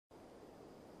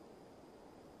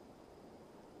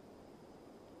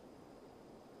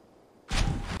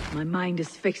My mind is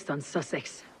fixed on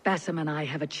Sussex. Bassam and I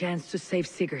have a chance to save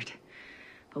Sigurd.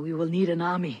 But we will need an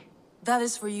army. That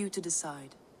is for you to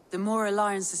decide. The more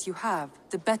alliances you have,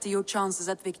 the better your chances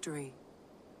at victory.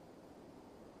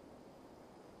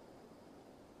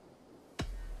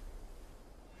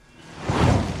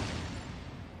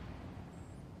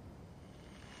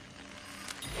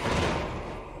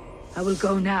 I will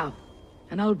go now,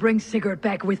 and I'll bring Sigurd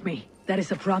back with me. That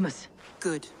is a promise.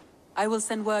 Good. I will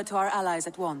send word to our allies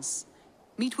at once.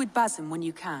 Meet with Basim when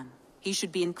you can. He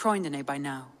should be in Croydon by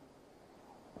now.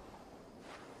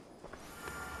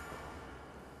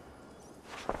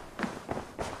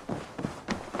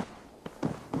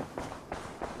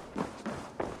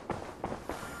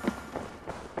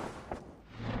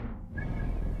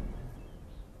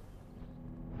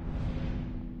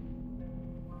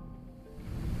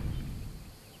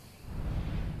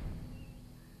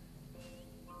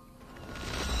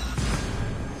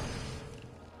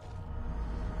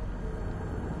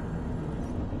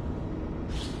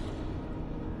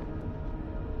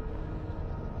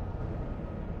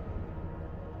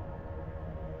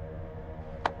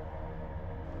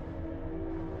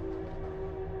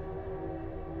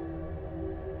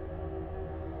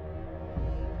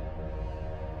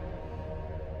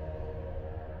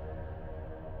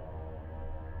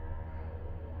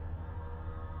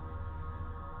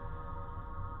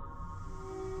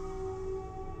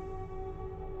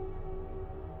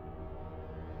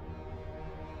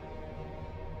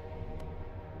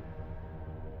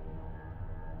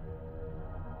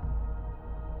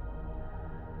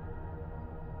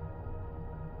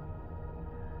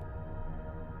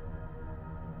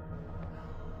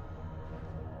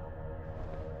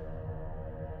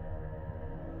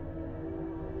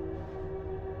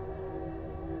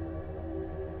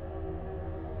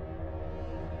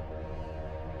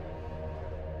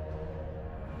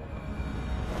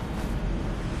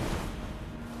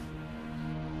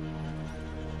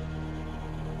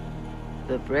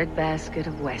 The breadbasket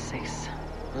of Wessex,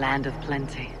 land of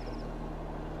plenty.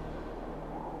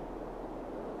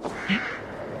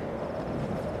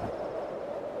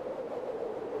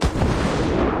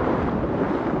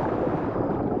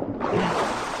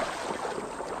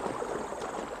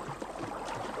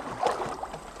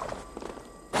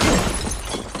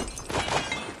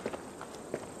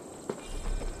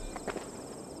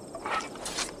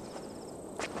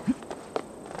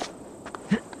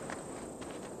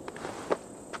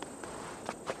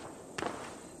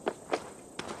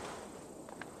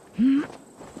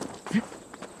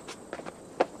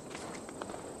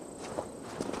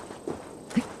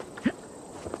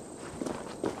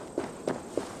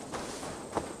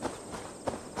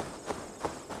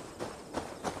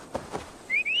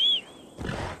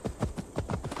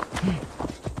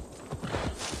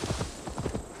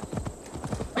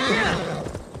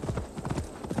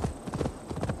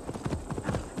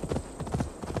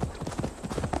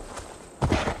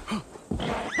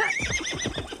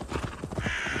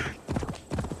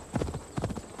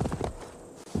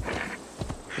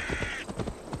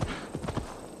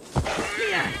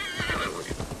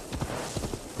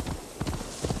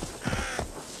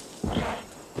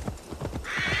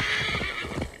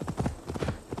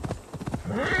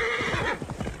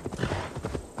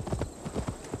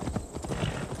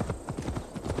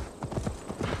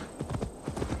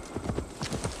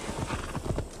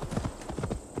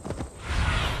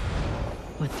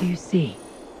 What do you see?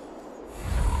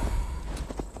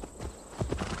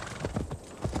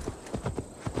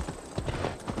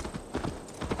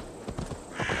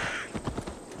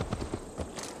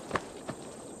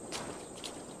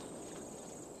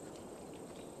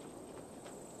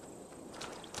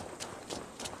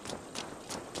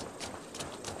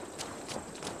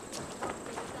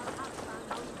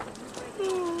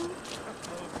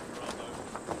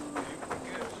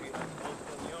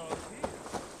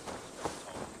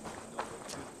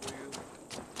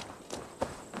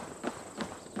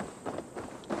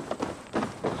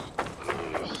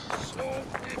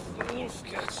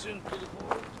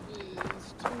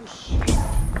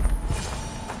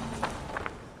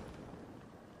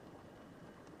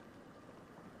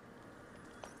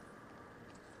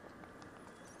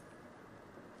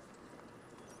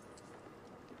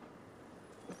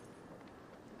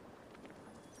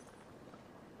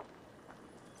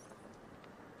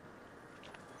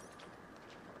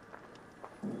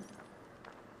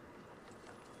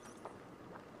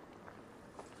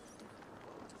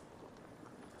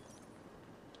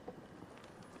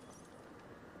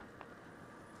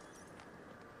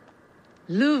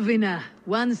 Luvina,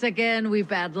 once again we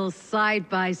battle side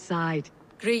by side.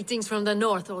 Greetings from the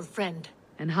north, old friend.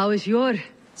 And how is Yor?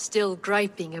 Still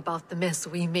griping about the mess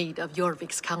we made of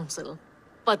Jorvik's council,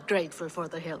 but grateful for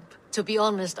the help. To be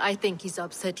honest, I think he's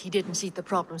upset he didn't see the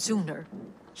problem sooner.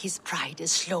 His pride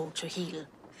is slow to heal.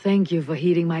 Thank you for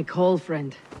heeding my call,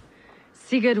 friend.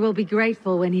 Sigurd will be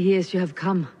grateful when he hears you have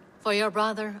come. For your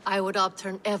brother, I would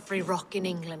upturn every rock in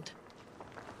England.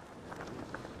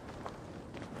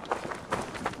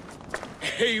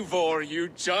 Eivor, you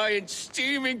giant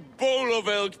steaming bowl of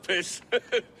elk piss.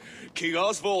 King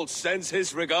Oswald sends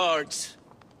his regards.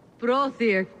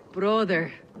 Brother,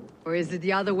 brother. Or is it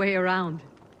the other way around?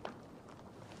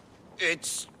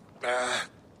 It's,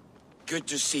 good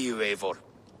to see you, Eivor.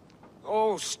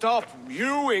 Oh, stop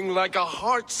mewing like a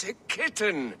heartsick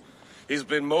kitten. He's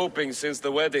been moping since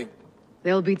the wedding.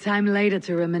 There'll be time later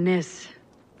to reminisce.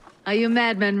 Are you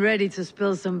madmen ready to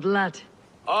spill some blood?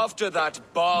 After that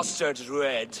bastard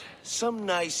Red, some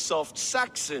nice soft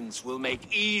Saxons will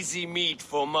make easy meat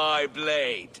for my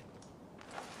blade.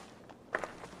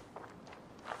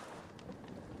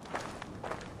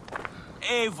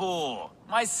 Eivor,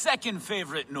 my second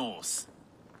favorite Norse.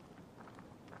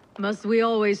 Must we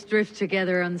always drift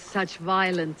together on such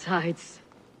violent tides?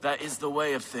 That is the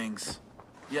way of things.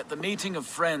 Yet the meeting of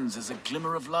friends is a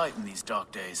glimmer of light in these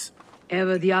dark days.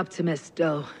 Ever the optimist,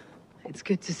 though. It's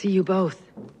good to see you both.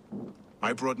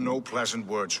 I brought no pleasant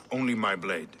words, only my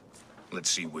blade. Let's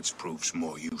see which proves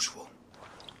more useful.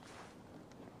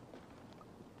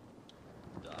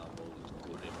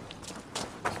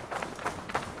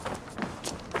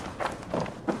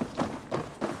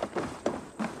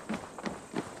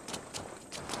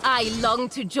 I long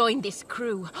to join this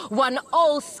crew, one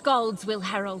all Skalds will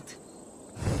herald.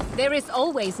 There is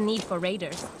always need for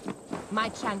raiders. My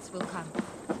chance will come.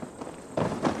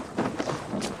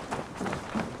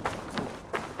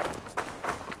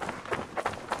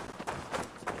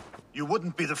 You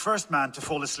wouldn't be the first man to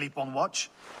fall asleep on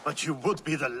watch, but you would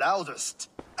be the loudest.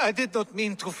 I did not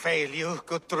mean to fail you,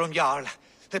 Guthrum Jarl.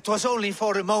 It was only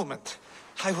for a moment.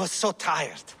 I was so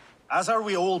tired. As are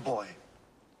we all, boy.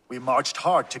 We marched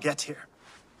hard to get here.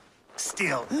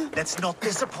 Still, let's not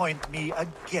disappoint me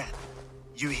again.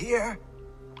 You hear?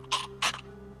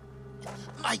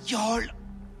 My Jarl,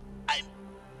 I'm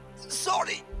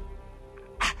sorry.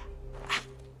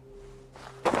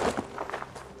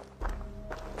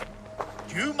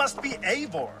 You must be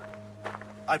Eivor.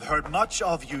 I've heard much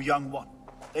of you, young one.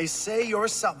 They say you're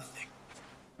something.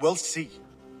 We'll see.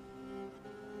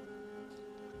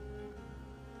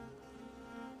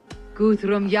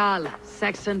 Guthrum Jarl,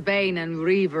 Saxon Bane and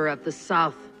Reaver of the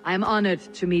South. I am honored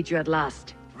to meet you at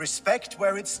last. Respect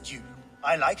where it's due.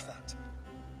 I like that.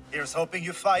 Here's hoping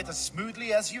you fight as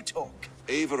smoothly as you talk.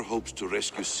 Eivor hopes to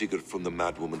rescue Sigurd from the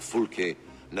madwoman Fulke,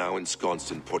 now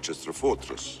ensconced in Porchester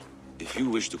Fortress. If you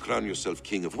wish to crown yourself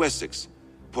King of Wessex,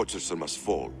 Porchester must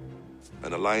fall.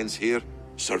 An alliance here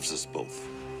serves us both.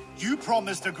 You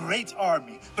promised a great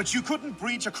army, but you couldn't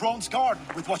breach a Krone's garden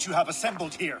with what you have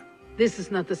assembled here. This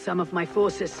is not the sum of my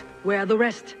forces. Where are the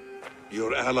rest?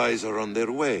 Your allies are on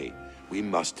their way. We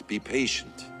must be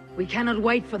patient. We cannot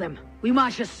wait for them. We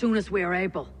march as soon as we are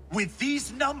able. With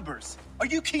these numbers, are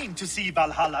you keen to see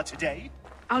Valhalla today?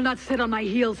 I'll not sit on my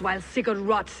heels while Sigurd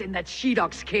rots in that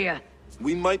she-dog's care.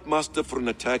 We might muster for an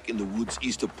attack in the woods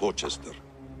east of Porchester.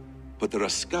 But there are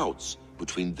scouts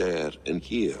between there and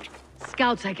here.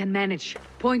 Scouts I can manage.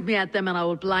 Point me at them and I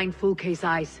will blind Fulke's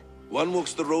eyes. One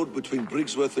walks the road between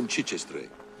Briggsworth and Chichester.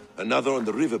 Another on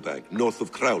the riverbank north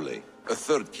of Crowley. A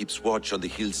third keeps watch on the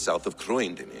hills south of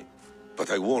Croendene.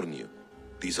 But I warn you,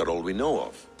 these are all we know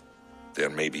of. There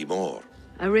may be more.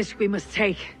 A risk we must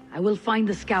take. I will find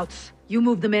the scouts. You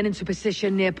move the men into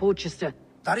position near Porchester.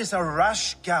 That is a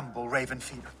rash gamble,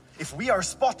 Ravenfeeder. If we are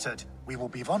spotted, we will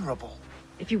be vulnerable.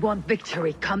 If you want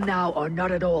victory, come now or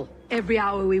not at all. Every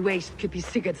hour we waste could be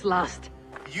Sigurd's last.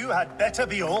 You had better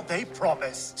be all they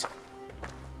promised.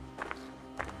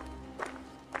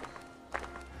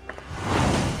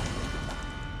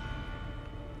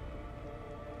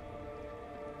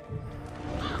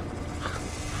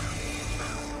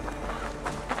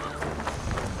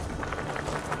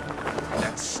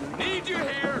 Let's need you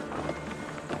here!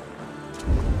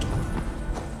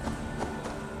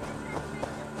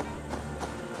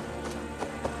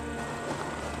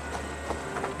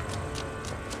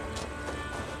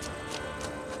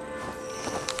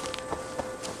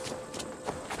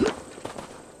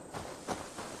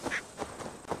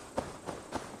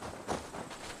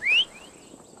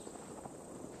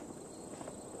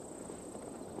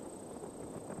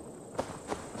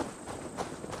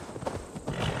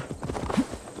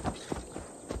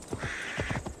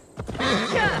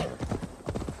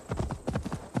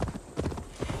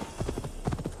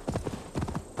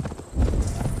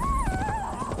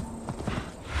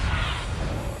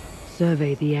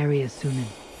 survey the area soon.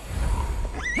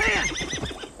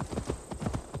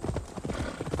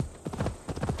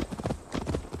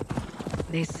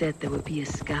 They said there would be a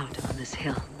scout on this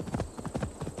hill.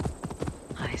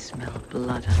 I smell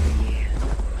blood on the air.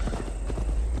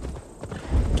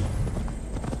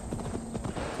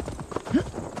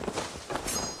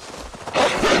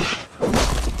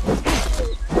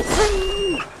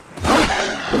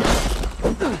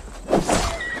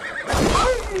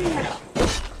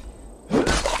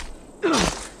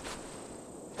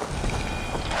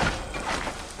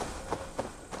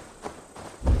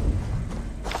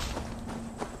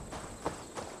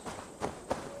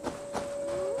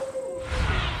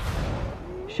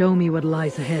 Show me what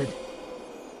lies ahead.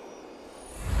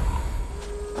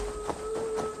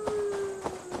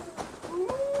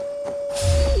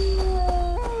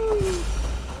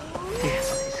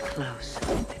 Death is close.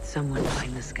 Did someone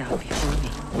find the scout before me?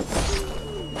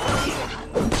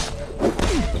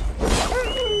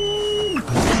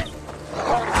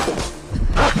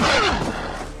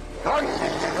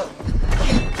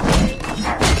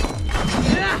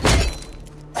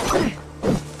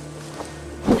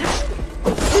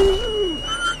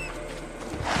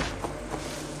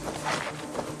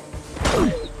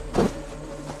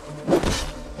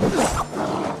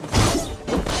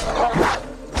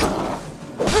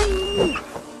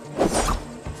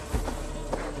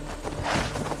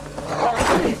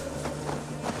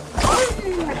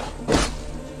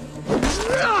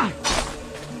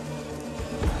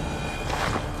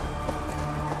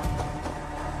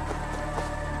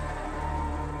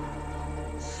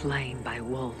 Slain by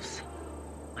wolves.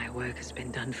 My work has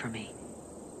been done for me.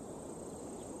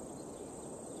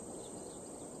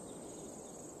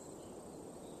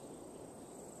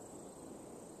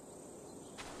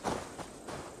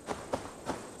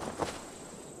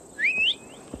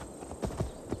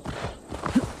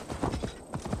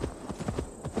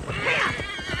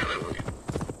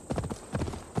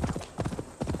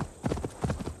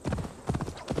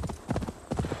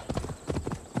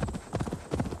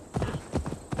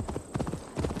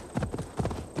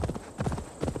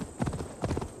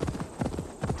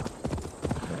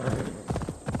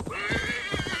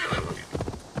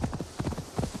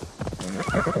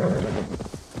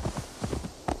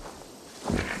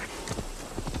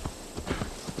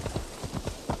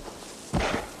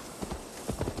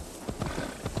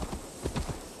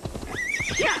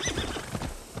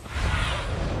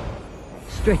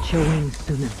 Stretch your wings,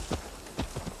 Sunan.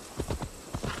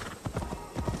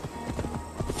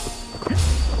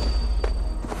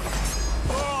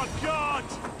 Oh, God!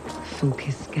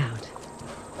 Focus scout.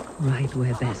 Right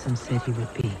where Basim said he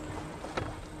would be.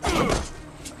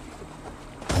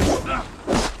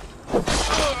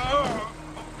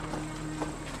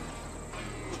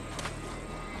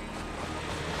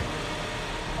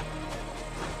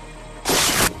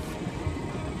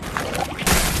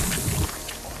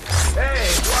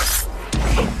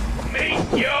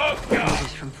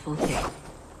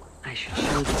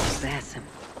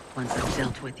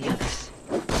 With the others.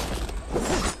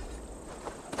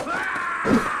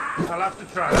 I'll have to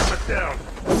try that myself.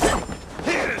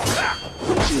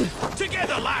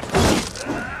 Together, lad!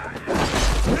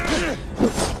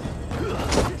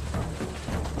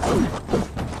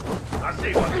 I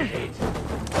see what you need.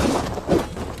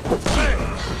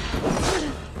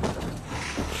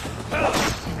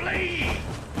 Flee!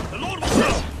 The Lord will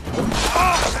help!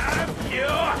 Off have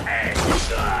your head!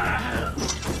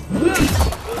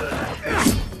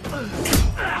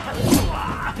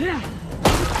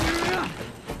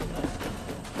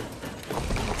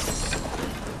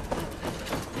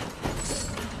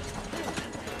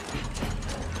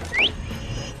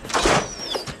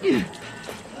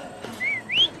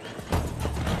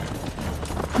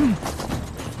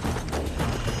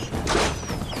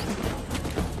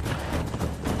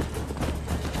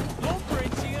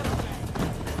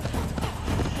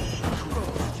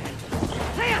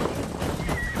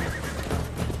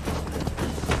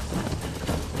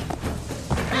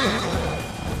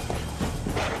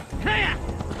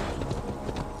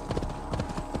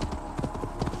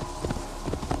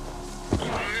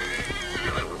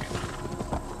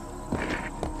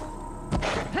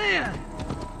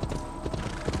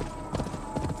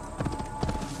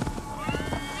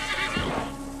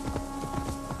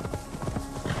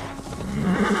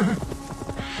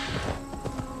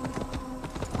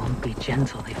 Won't be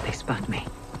gentle if they spot me.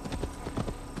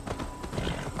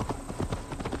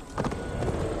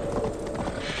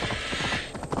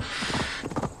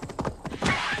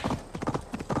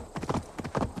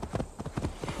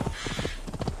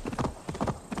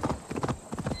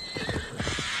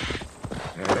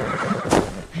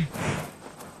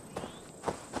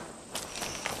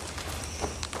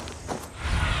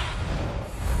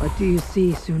 do you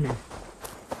see, Sunan?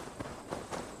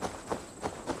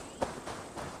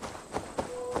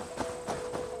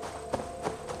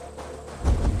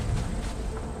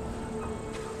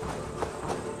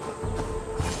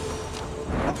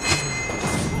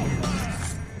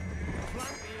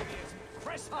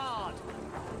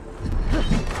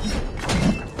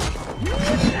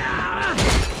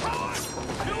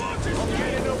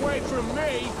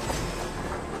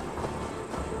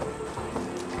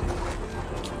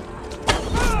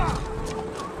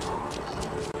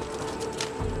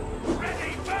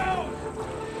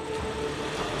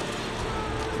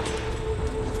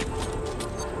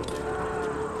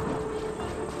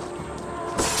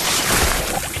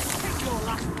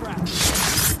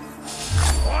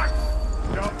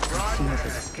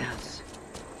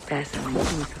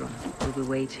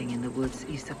 Waiting in the woods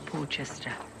east of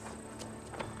Porchester.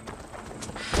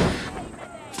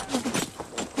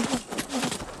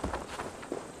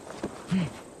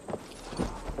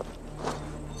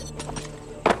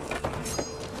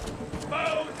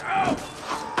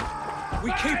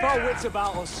 We keep our wits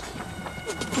about us.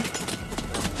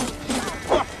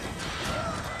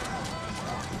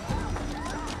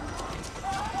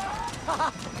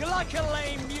 You're like a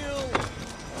lame mule.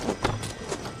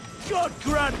 God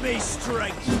grant me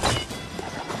strength!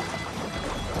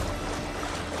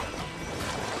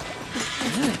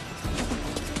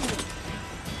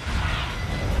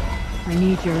 I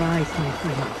need your eyes, my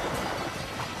friend.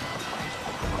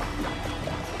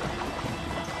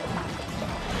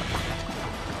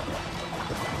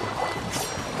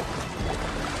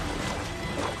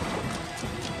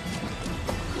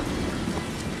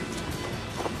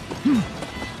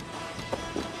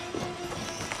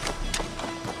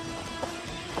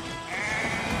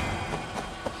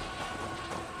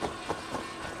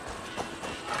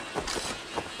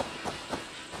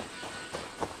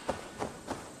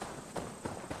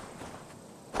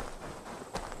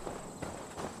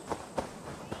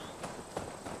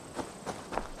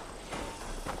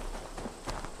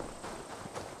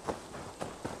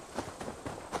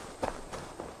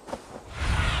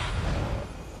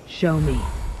 Show me.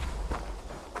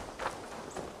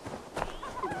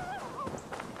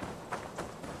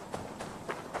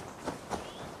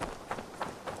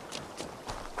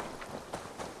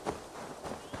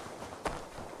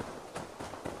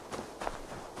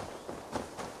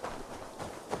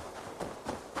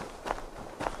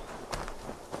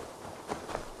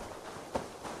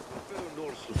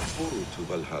 To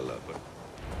Valhalla, but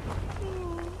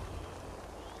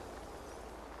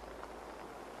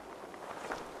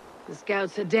the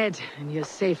scouts are dead, and you're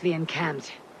safely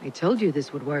encamped. I told you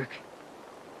this would work.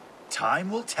 Time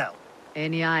will tell.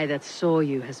 Any eye that saw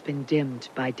you has been dimmed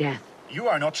by death. You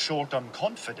are not short on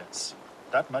confidence.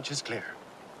 That much is clear.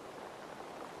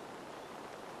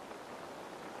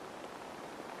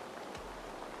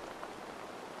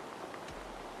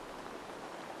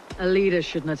 A leader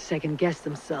should not second-guess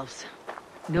themselves.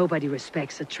 Nobody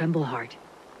respects a tremble heart.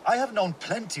 I have known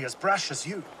plenty as brash as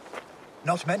you.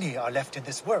 Not many are left in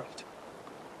this world.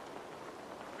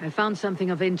 I found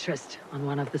something of interest on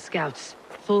one of the scouts.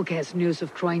 Fulke has news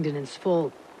of Croydon's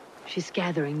fall. She's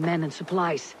gathering men and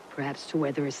supplies, perhaps to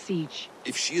weather a siege.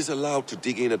 if she is allowed to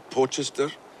dig in at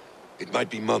Porchester, it might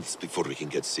be months before we can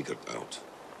get Sigurd out.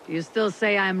 Do you still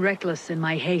say I am reckless in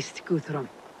my haste, Guthrum?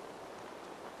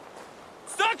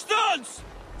 Saxons!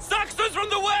 Saxons from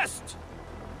the west!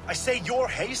 I say your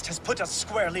haste has put us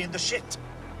squarely in the shit.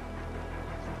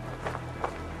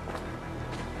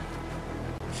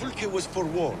 Fulke was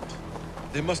forewarned.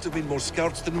 There must have been more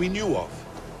scouts than we knew of.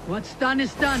 What's done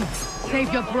is done.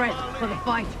 Save your breath for the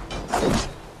fight.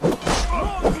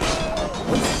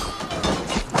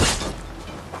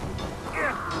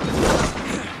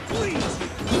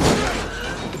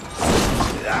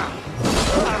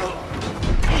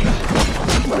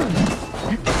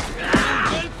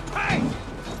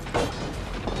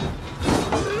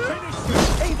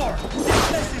 Eivor, this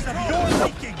place is of your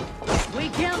making. We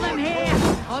kill them here,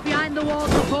 or behind the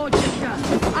walls of Porchester.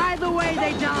 Either way,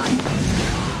 they die.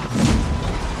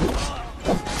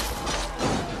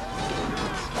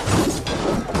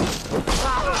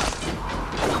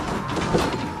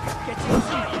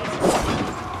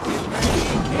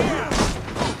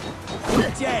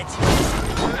 Dead.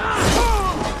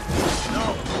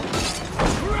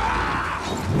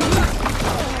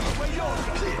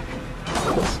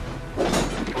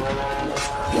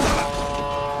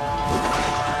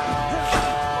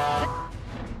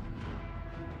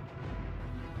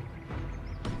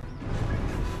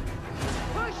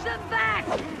 Push them back!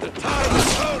 The tide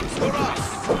turns for us!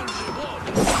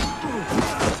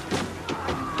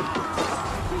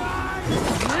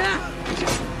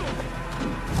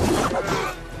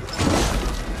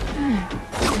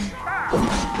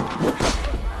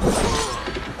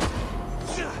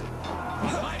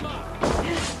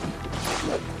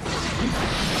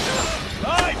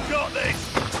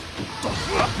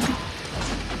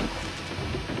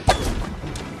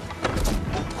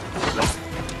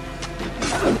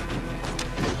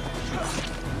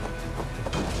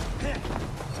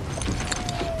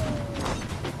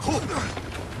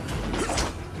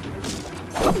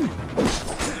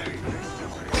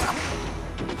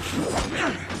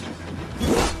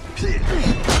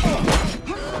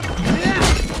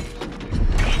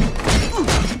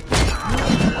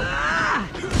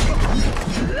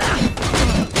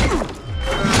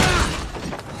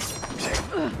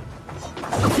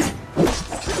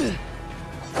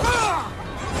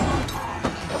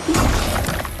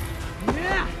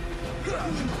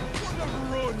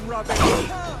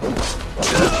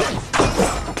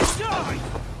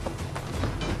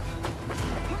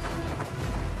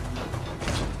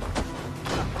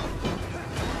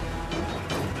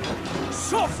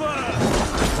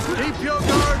 Keep your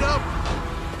guard up!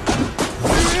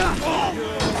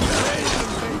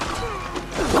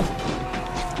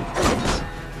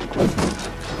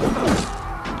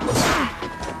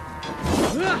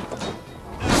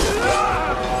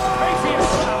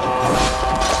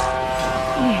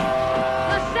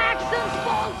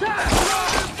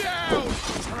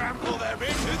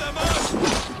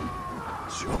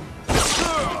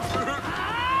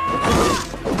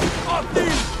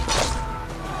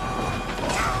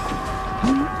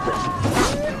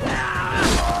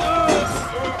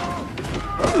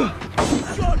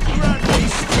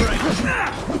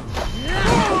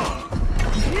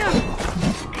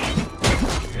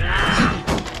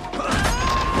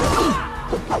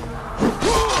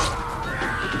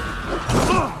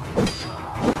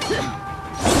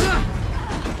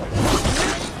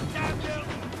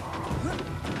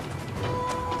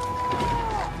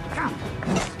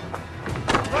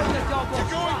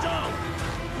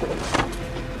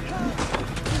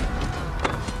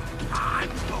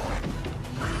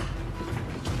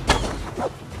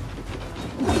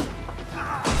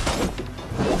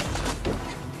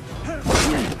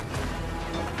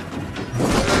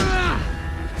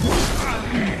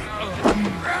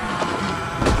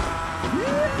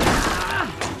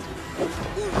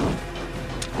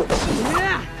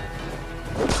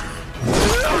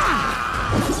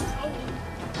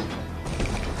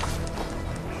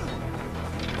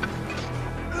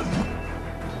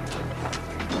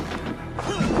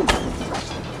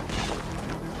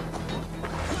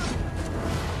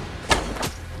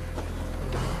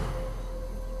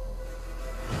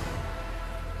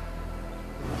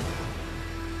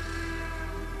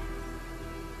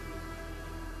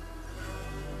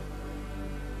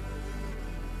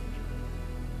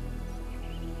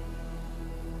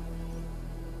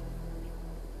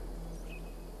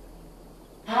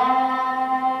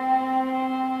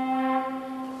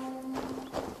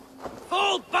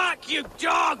 Fall back, you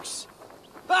dogs!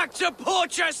 Back to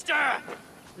Porchester!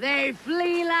 They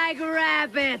flee like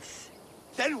rabbits.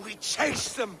 Then we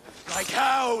chase them like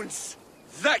hounds.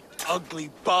 That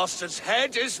ugly bastard's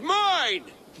head is mine!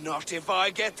 Not if I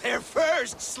get there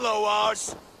first, slow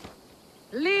arse!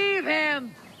 Leave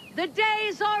him! The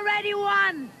day's already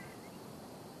won!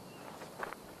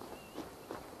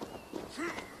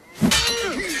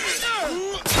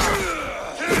 No!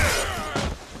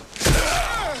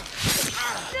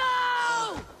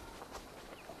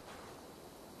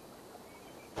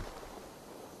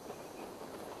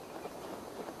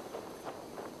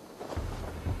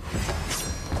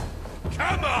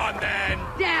 Come on, then!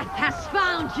 Death has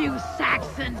found you,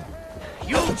 Saxon!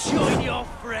 You'll join your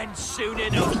friends soon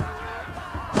enough.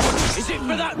 Is it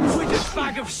for that withered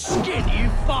bag of skin you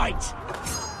fight?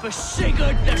 For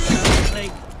Sigurd the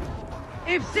Sickly?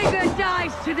 If Sigurd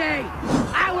dies today,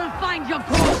 I will find your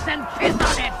corpse and piss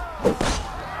on it!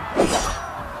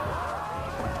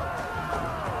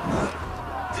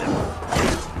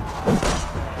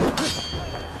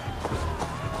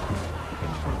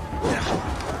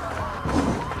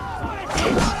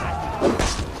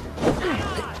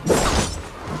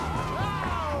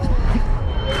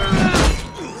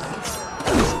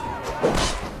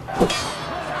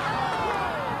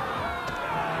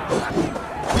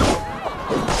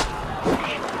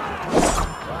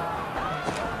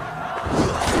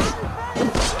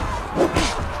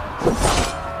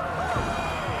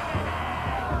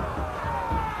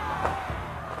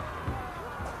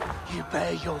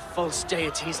 Your false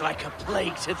deities like a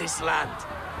plague to this land.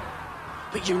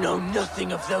 But you know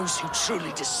nothing of those who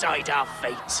truly decide our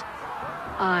fate.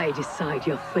 I decide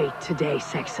your fate today,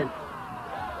 Saxon.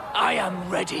 I am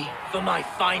ready for my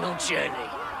final journey.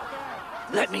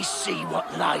 Let me see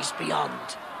what lies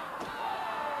beyond.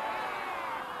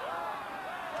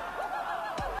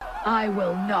 I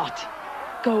will not.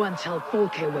 Go and tell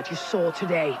Folke what you saw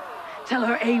today. Tell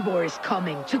her Eivor is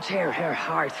coming to tear her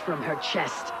heart from her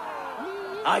chest.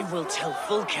 I will tell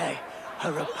Fulke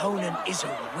her opponent is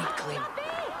a weakling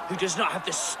who does not have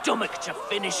the stomach to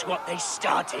finish what they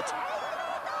started.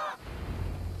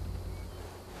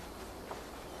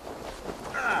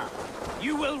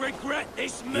 will regret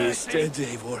this He is mercy. dead,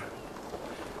 Eivor.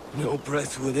 No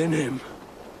breath within him.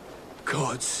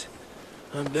 Gods,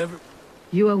 I've never...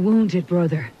 You are wounded,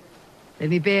 brother. Let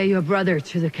me bear your brother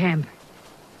to the camp.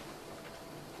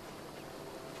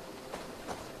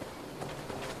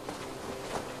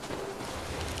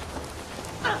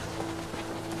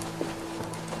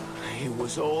 He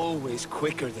was always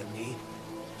quicker than me.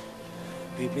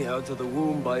 Beat me out of the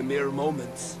womb by mere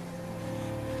moments.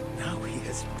 Now he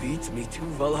has beat me to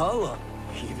Valhalla.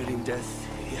 Even in death,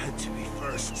 he had to be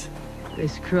first.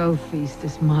 This crow feast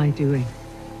is my doing.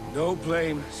 No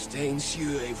blame stains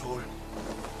you, Eivor.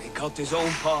 He cut his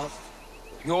own path.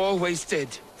 He always did.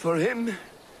 For him,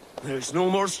 there's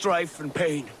no more strife and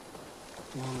pain.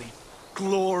 Only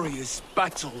glorious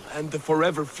battle and the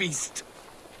forever feast.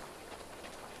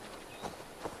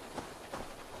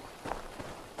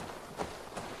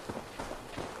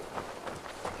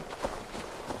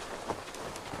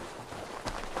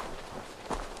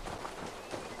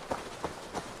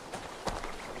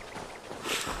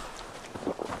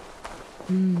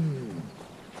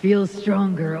 Feel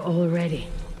stronger already.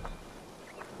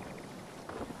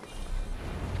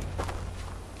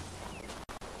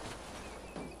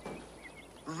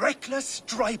 Reckless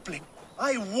stripling!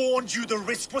 I warned you the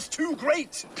risk was too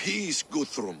great! Peace,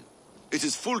 Guthrum. It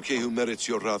is Fulke who merits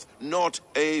your wrath, not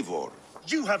Eivor.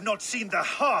 You have not seen the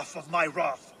half of my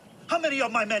wrath. How many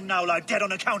of my men now lie dead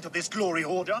on account of this glory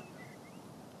hoarder?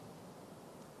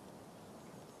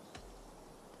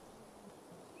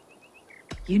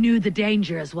 You knew the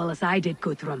danger as well as I did,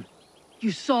 Guthrum.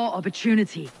 You saw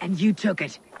opportunity, and you took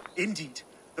it. Indeed.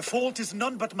 The fault is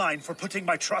none but mine for putting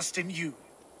my trust in you.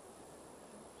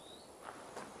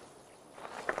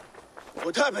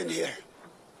 What happened here?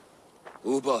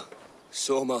 Uba,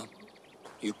 Soma,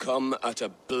 you come at a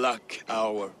black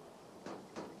hour.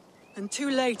 And too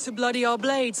late to bloody our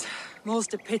blades.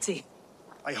 Most a pity.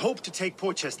 I hope to take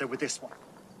Porchester with this one,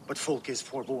 but Folk is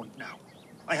forewarned now.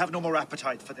 I have no more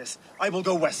appetite for this. I will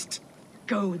go west.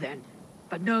 Go then.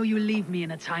 But know you leave me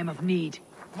in a time of need.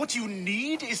 What you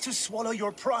need is to swallow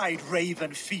your pride,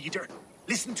 raven feeder.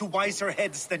 Listen to wiser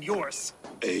heads than yours.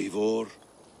 Eivor?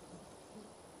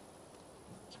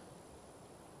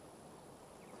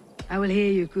 I will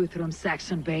hear you, Guthrum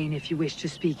Saxonbane, if you wish to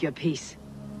speak your piece.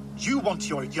 You want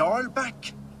your Jarl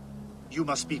back? You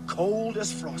must be cold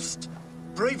as frost.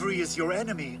 Bravery is your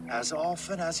enemy as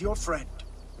often as your friend.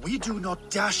 We do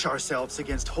not dash ourselves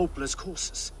against hopeless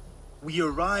causes. We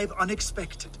arrive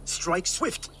unexpected, strike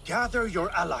swift, gather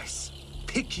your allies,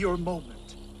 pick your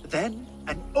moment. Then,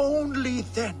 and only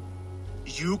then,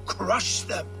 you crush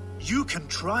them. You can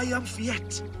triumph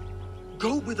yet.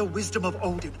 Go with the wisdom of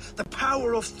Odin, the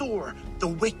power of Thor, the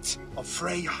wit of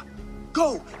Freya.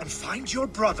 Go and find your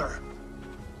brother.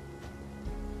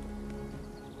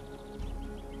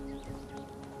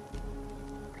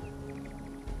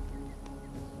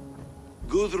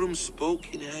 Guthrum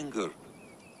spoke in anger,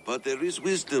 but there is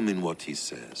wisdom in what he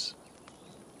says.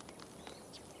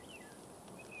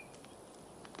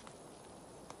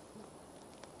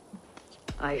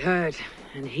 I heard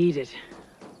and heeded.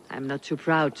 I'm not too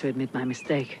proud to admit my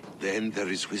mistake. Then there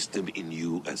is wisdom in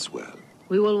you as well.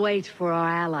 We will wait for our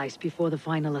allies before the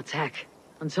final attack.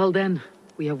 Until then,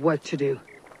 we have work to do.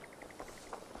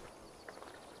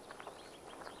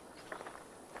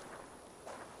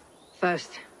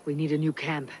 First, we need a new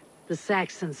camp. The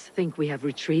Saxons think we have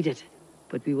retreated,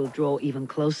 but we will draw even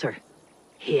closer.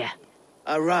 Here.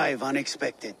 Arrive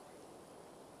unexpected.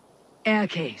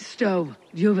 Erke, Stove,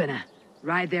 Juvena,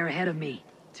 right there ahead of me.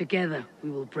 Together,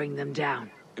 we will bring them down.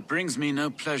 It brings me no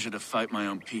pleasure to fight my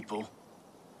own people.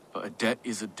 But a debt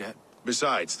is a debt.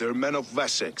 Besides, they're men of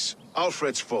Wessex,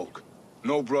 Alfred's folk.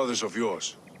 No brothers of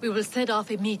yours. We will set off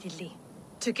immediately.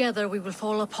 Together we will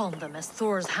fall upon them as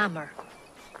Thor's hammer.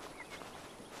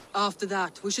 After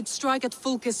that, we should strike at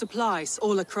Fulke's supplies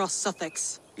all across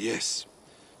Sussex. Yes.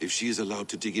 If she is allowed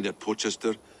to dig in at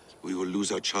Porchester, we will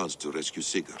lose our chance to rescue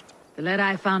Sigurd. The letter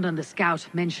I found on the scout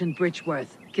mentioned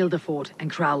Bridgeworth, Guilderford, and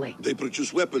Crowley. They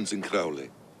produce weapons in Crowley,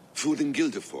 food in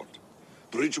Guilderford.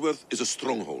 Bridgeworth is a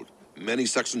stronghold. Many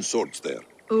Saxon swords there.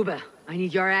 Uber, I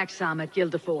need your axe arm at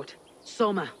Guilderford.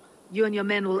 Soma, you and your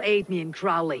men will aid me in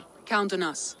Crowley. Count on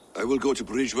us. I will go to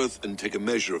Bridgeworth and take a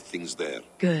measure of things there.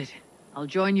 Good. I'll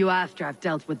join you after I've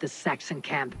dealt with the Saxon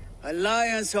camp. A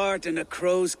lion's heart and a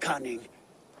crow's cunning.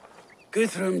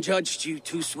 Guthrum judged you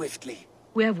too swiftly.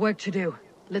 We have work to do.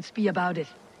 Let's be about it.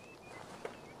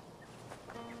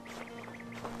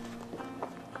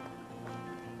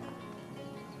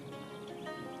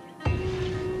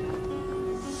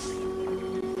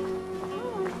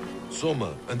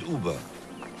 Soma and Uba,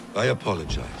 I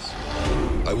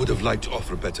apologize. I would have liked to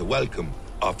offer a better welcome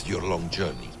after your long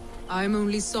journey. I'm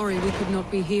only sorry we could not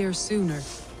be here sooner.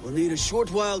 We'll need a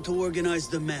short while to organize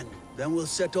the men. Then we'll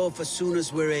set off as soon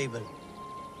as we're able.